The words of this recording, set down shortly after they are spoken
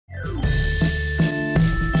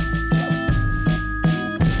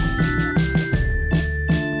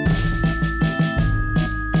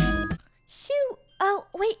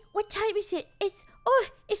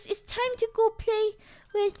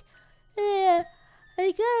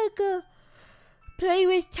I gotta go play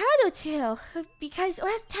with Tattletail because or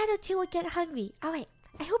else Tattletail will get hungry. Alright,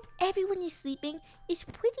 I hope everyone is sleeping. It's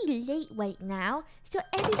pretty late right now, so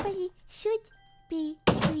everybody should be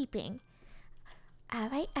sleeping.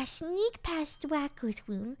 Alright, I sneak past Wacko's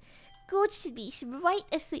room. Gold should be right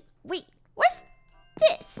asleep. Wait, what's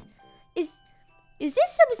this? Is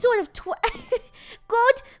this some sort of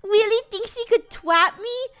Gold really thinks she could twat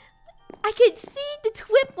me? I can see the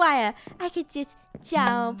twip wire. I could just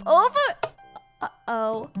jump over.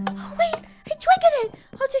 Uh-oh. Oh, wait, I triggered it.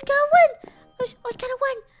 I just got one. I got a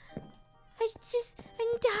one.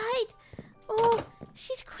 I died. Oh,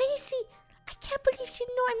 she's crazy. I can't believe she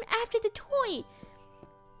know I'm after the toy.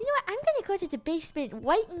 You know what? I'm gonna go to the basement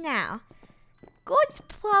right now. Gold's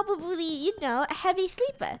probably, a heavy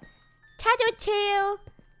sleeper. Tattletail.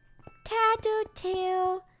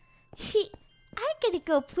 Tattletail. I'm gonna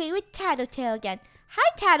go play with Tattletail again.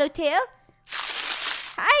 Hi, Tattletail.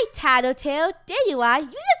 Hi, Tattletail. There you are. You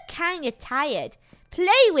look kinda tired.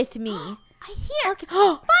 Play with me. I hear. Okay.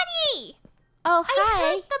 Funny! Oh, hi.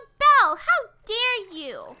 I heard the bell. How dare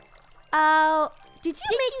you? Oh, did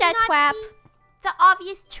you make that not trap? See the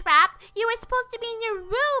obvious trap? You were supposed to be in your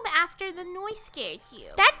room after the noise scared you.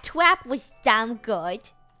 That trap was damn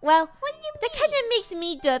good. Well, what do you mean? That kind of makes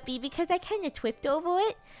me derpy because I kind of tripped over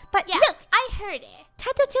it. But yeah, look, I heard it.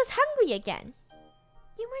 Tattletail's hungry again.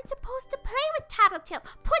 You weren't supposed to play with Tattletail.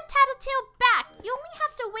 Put Tattletail back. You only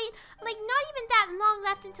have to wait, not even that long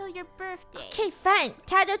left until your birthday. Okay, fine.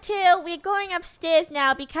 Tattletail, we're going upstairs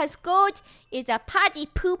now because Gold is a potty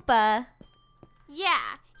pooper.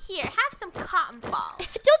 Yeah, here, have some cotton balls.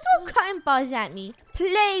 Don't throw cotton balls at me.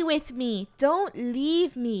 Play with me. Don't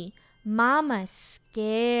leave me. Mama's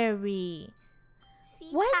scary. See,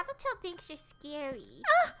 what? Tattletail thinks you're scary.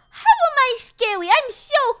 How am I scary? I'm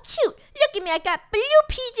so cute. Look at me. I got blue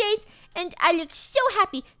PJs and I look so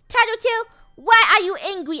happy. Tattletail, why are you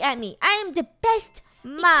angry at me? I am the best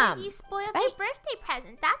mom. Because you spoiled your birthday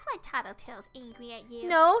present. That's why Tattletail's angry at you.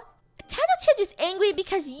 No, Tattletail is angry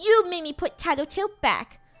because you made me put Tattletail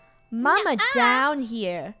back. Mama down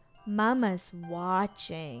here. Mama's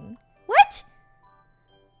watching. What?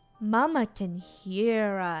 Mama can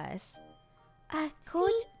hear us. See,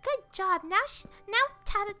 good job. Now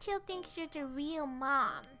Tattletail thinks you're the real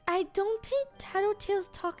mom. I don't think Tattletail's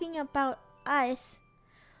talking about us.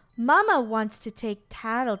 Mama wants to take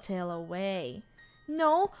Tattletail away.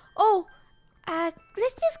 No. Oh, let's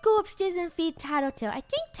just go upstairs and feed Tattletail. I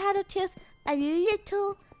think Tattletail's a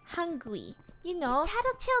little hungry. Is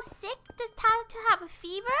Tattletail sick? Does Tattletail have a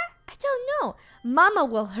fever? I don't know. Mama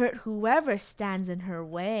will hurt whoever stands in her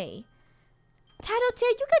way. Tattletail,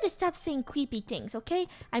 you gotta stop saying creepy things, okay?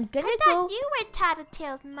 I thought you were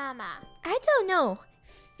Tattletail's mama. I don't know.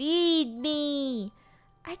 Feed me.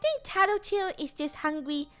 I think Tattletail is just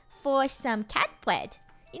hungry for some cat bread.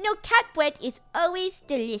 Cat bread is always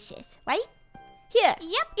delicious, right? Here,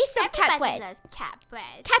 yep, eat some cat bread. Everybody loves cat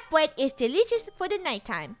bread. Cat bread is delicious for the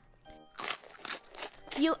nighttime.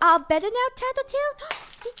 You all better now, Tattletail?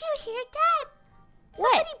 Did you hear that?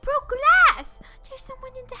 What? Somebody broke glass. There's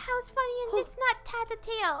someone in the house, Funny, and it's not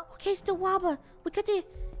Tattletail. Okay, it's the Wobber. We got to...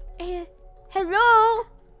 hello?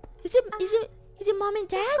 Is it Mom and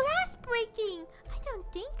Dad? There's glass breaking. I don't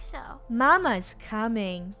think so. Mama's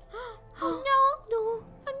coming. Oh, no. Oh,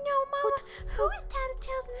 no, Mama. Who is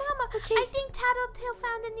Tattletail's mama? Okay. I think Tattletail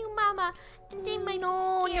found a new mama, and they might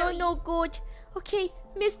be scary. No, good. Okay,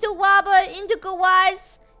 Mr. Wobber in the garage.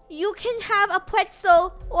 You can have a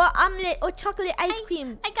pretzel or omelet or chocolate ice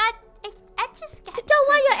cream. I got Etch-a-Sketch. Don't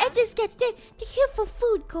want your Etch-a-Sketch. They're here for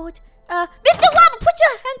food, Gold. Mr. Wobber, put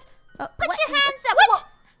your hands... put your hands up. What?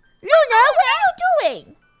 Luna, what are you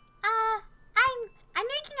doing? I'm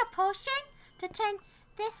making a potion to turn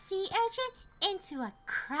this sea urchin into a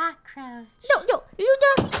cockroach. No,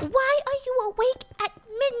 Luna, why are you awake at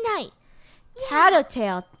midnight? Yeah.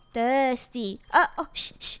 Tattletail, thirsty.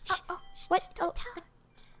 Shh. What? Don't tell.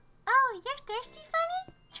 Oh, you're thirsty,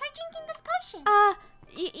 Funny? Try drinking this potion.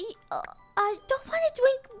 I don't want to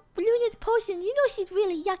drink Luna's potion. You know she's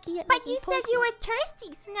really yucky at But you making potions. said you were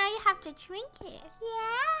thirsty, so now you have to drink it.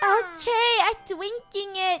 Yeah. Okay, I'm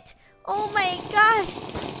drinking it. Oh my gosh.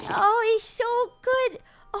 Oh, it's so good.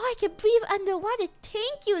 Oh, I can breathe underwater.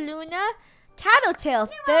 Thank you, Luna. Tattletail,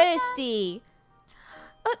 thirsty.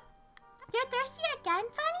 You're thirsty again,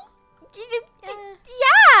 Funny?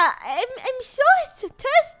 Yeah, I'm so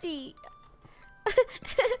thirsty.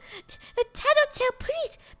 Tattletail,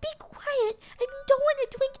 please be quiet. I don't want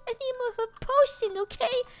to drink any more of her potion,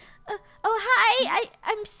 okay? Hi.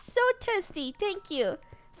 I'm so thirsty. Thank you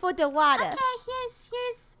for the water. Okay,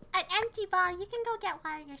 here's an empty Ball. You can go get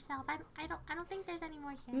water yourself. I don't think there's any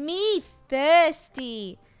more here. Me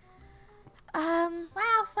thirsty.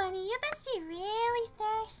 Wow, Funny, you must be really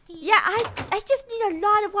thirsty. Yeah, I just need a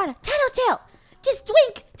lot of water. Tattletail, just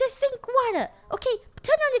drink water. Okay,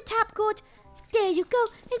 turn on the tap cord. There you go,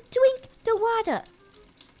 and drink the water.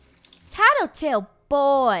 Tattletail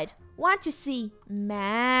bored. Want to see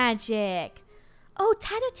magic. Oh,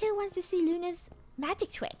 Tattletail wants to see Luna's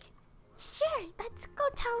magic trick. Sure, let's go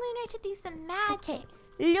tell Lunar to do some magic. Okay,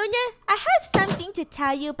 Luna, I have something to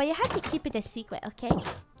tell you, but you have to keep it a secret, okay?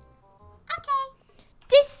 Okay.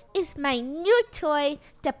 This is my new toy,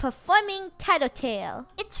 the performing Tattletail.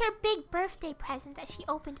 It's her big birthday present that she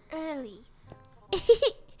opened early.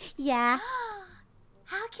 Yeah.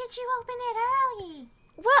 How could you open it early?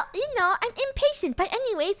 Well, you know, I'm impatient. But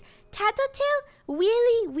anyways, Tattletail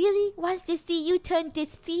really wants to see you turn this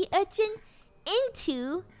sea urchin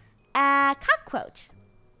into a cockroach.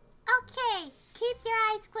 Okay, keep your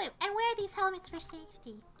eyes glued and wear these helmets for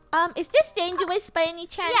safety. Is this dangerous by any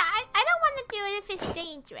chance? Yeah, I don't want to do it if it's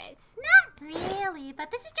dangerous. Not really,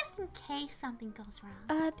 but this is just in case something goes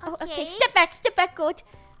wrong. Okay. Okay. Step back, Goat.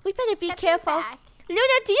 We better be Stepping careful. back.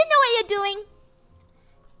 Luna, do you know what you're doing?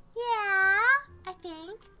 Yeah, I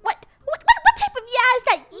think. What type of yeah is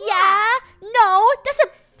that? Yeah? No, that's a...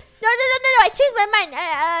 No, I changed my mind.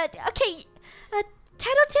 Okay.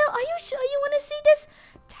 Tattletail, are you sure you want to see this?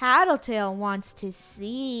 Tattletail wants to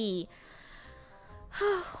see.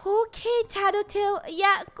 Okay, Tattletail.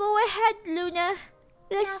 Yeah, go ahead, Luna.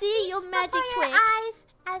 Let's Now see your feast magic before trick. your eyes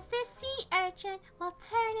as this sea urchin will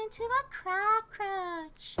turn into a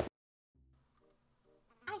cockroach.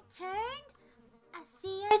 I turned a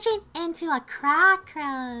sea urchin into a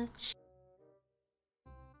cockroach.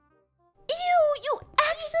 Ew, you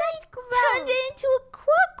actually turned it into a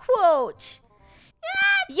cockroach.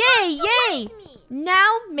 Yay! Me.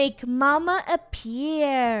 Now make Mama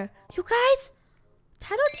appear. You guys,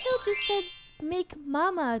 Tattletail just said make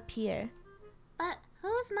Mama appear. But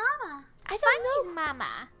who's Mama? I don't know. Funny's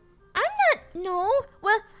mama. No.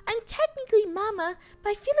 Well, I'm technically Mama, but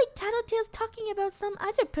I feel like Tattletail's talking about some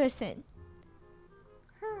other person.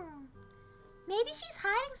 Maybe she's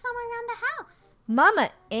hiding somewhere around the house.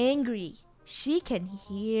 Mama angry. She can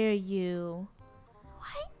hear you.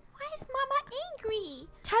 What? Why is mama angry?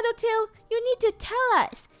 Tattletail, you need to tell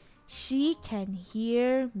us. She can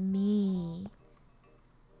hear me.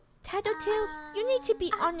 Tattletail, you need to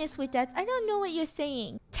be honest with us. I don't know what you're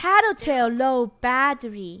saying. Tattletail, low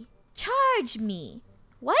battery. Charge me.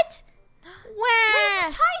 What?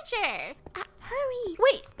 Where's the charger? Hurry.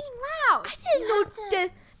 Wait. It's being loud. I didn't You know have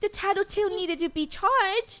to- the Tattletail needed to be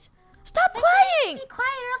charged. Stop crying. Be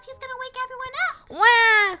quiet or else he's gonna wake everyone up.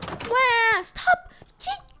 Wah. Stop.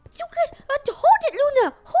 You guys, hold it,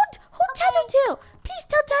 Luna. Hold Okay. Tattletail. Please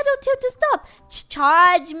tell Tattletail to stop.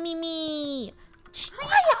 Charge me.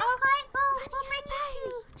 Quiet. Quiet. We'll bring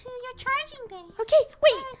you to your charging base. Okay,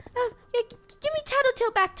 wait. Give me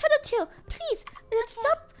Tattletail back. Tattletail, please. Let's Okay.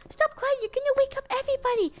 stop crying. You're gonna wake up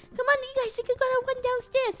everybody. Come on, you guys. You gotta run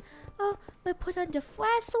downstairs. Oh, we put on the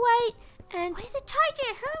flashlight and Where's the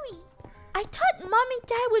charger? Hurry. I thought Mom and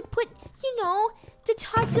Dad would put, the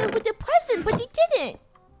charger with the present, but they didn't.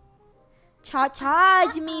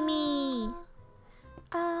 Charge, Mimi.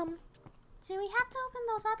 Do we have to open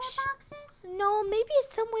those other boxes? No, maybe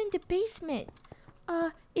it's somewhere in the basement.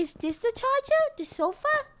 Is this the charger? The sofa?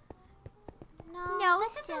 No,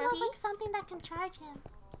 this doesn't look silly. like something that can charge him.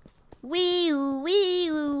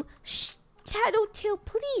 Wee-oo. Shh, Tattletail,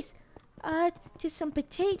 please. Just some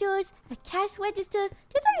potatoes, a cash register.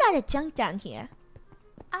 There's a lot of junk down here.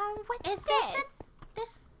 What's Is this?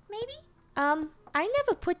 this maybe? I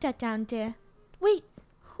never put that down there. Wait,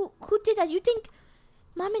 who did that? You think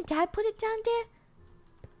Mom and Dad put it down there?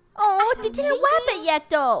 Oh, they didn't wrap it yet,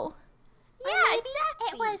 though. Yeah, Maybe exactly.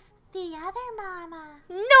 It was the other mama.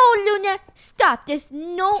 No, Luna, stop. There's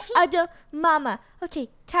no other mama. Okay,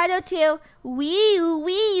 Tattletail,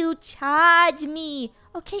 wee-oo, charge me.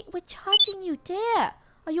 Okay, we're charging you there.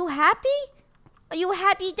 Are you happy? Are you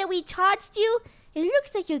happy that we charged you? It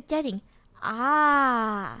looks like you're getting...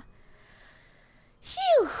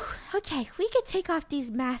 Phew. Okay, we can take off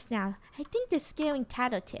these masks now. I think they're scaring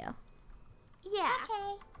Tattletail. Yeah.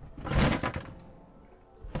 Okay.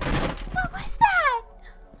 What was that?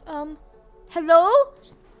 Hello?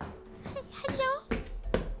 Hello?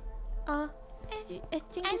 I think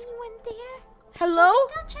it's... Anyone there? Hello?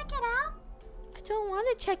 Go check it out. I don't want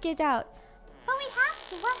to check it out. But we have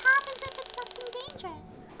to. What happens if it's something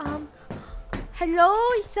dangerous? Hello?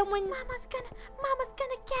 Is someone... Mama's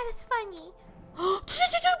gonna get us, Funny.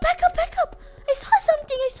 Back up! I saw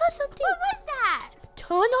something! What was that?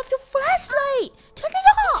 Turn off your flashlight. Turn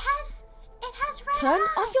it off. It has red Turn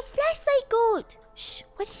eyes. off your flashlight, Gold. Shh,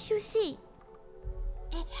 what did you see?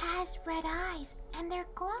 It has red eyes, and they're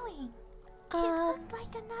glowing. It looked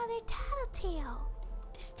like another Tattletail.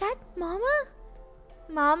 Is that Mama?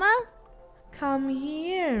 Mama? Come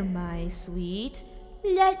here, my sweet.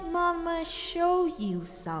 Let Mama show you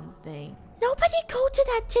something. Nobody go to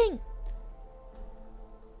that thing.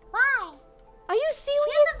 Why? Are you She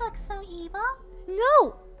serious? doesn't look so evil.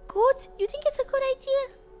 No. Good? You think it's a good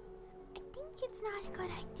idea? I think it's not a good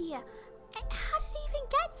idea. How did it even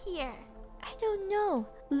get here? I don't know.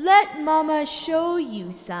 Let Mama show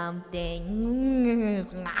you something.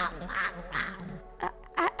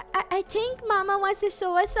 I think Mama wants to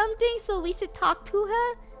show us something, so we should talk to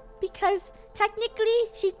her. Because technically,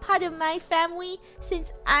 she's part of my family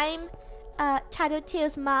since I'm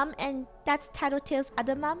Tattletail's mom and that's Tattletail's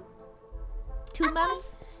other mom. Two moms.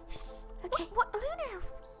 Okay. What, Lunar?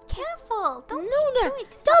 Careful! Don't be Lunar, too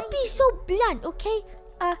excited. don't be so blunt, okay?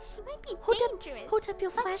 She might be dangerous. Hold up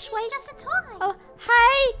your But flashlight. she's just a toy. Oh,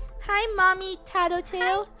 hi. Hi, Mommy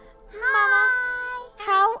Tattletail.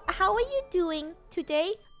 Hi. How are you doing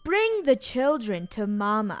today? Bring the children to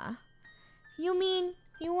Mama. You mean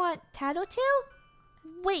you want Tattletail?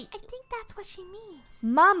 Wait, I think that's what she means.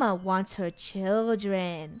 Mama wants her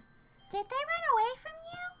children. Did they run away from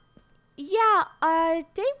you? Yeah, are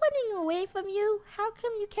they running away from you? How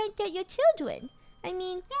come you can't get your children? I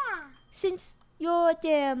mean, Yeah. since you're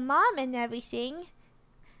their mom and everything.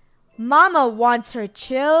 Mama wants her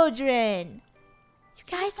children. You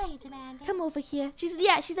guys, So demanding. come over here. She's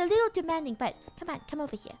a little demanding, but come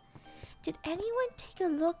over here. Did anyone take a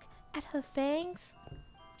look at her fangs?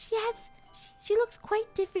 She looks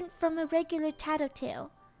quite different from a regular Tattletail.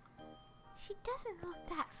 She doesn't look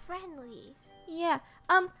that friendly. Yeah.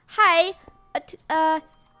 Hi.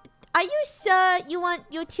 Are you sure you want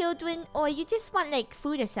your children, or you just want like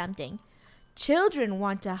food or something? Children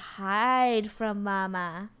want to hide from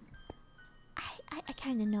Mama. I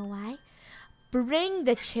kind of know why. Bring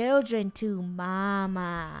the children to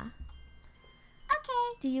Mama.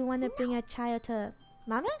 Okay. Do you want to bring a child to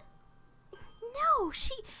Mama? No,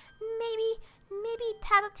 maybe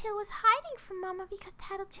Tattletail was hiding from Mama because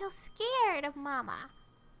Tattletail's scared of Mama.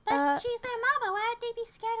 But she's their mama. Why would they be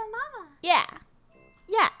scared of Mama? Yeah.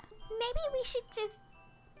 Maybe we should just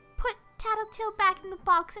put Tattletail back in the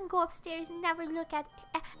box and go upstairs and never look at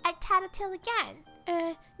Tattletail again.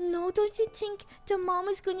 No, don't you think the mom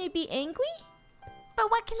is going to be angry? But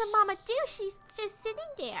what can the mama do? She's just sitting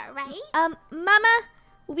there, right? Mama,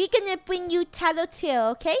 we're going to bring you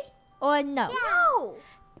Tattletail, okay? Or no? No!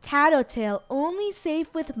 Tattletail only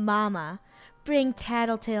safe with Mama. Bring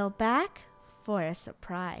Tattletail back for a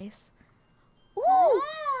surprise. Ooh!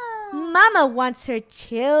 Mama wants her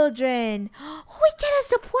children. We get a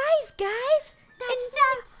surprise, guys. That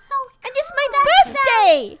sounds so cool. And it's my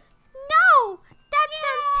birthday. No! That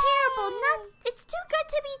sounds terrible. It's too good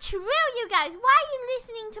to be true, you guys. Why are you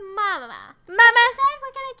listening to Mama? Mama. Said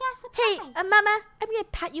we're gonna get a surprise. Hey, Mama, I'm going to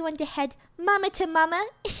pat you on the head. Mama to Mama.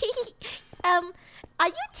 Are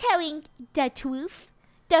you telling the truth?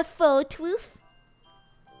 The full truth?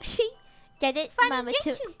 Get it? Funny, Mama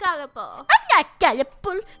you're to... too gullible. I'm not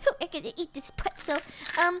gullible. Who are gonna eat this pretzel?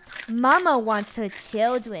 Mama wants her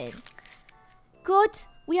children. Good.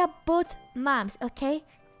 We are both moms, okay?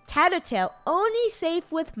 Tattletail only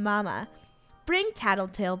safe with Mama. Bring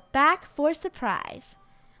Tattletail back for surprise.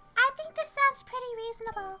 I think this sounds pretty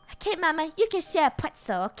reasonable. Okay, Mama, you can share a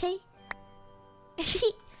pretzel, okay?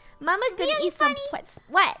 Mama's gonna Really, eat some Funny? pretzel.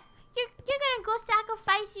 What? You're gonna go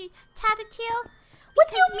sacrifice your Tattletail What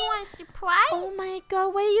do because you mean? want a surprise? Oh my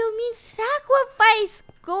God! What do you mean sacrifice?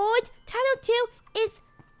 Good. Tattletail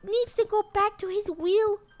needs to go back to his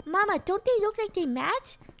real Mama. Don't they look like they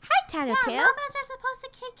match? Hi, Tattletail. Yeah, mamas are supposed to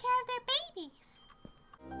take care of their babies.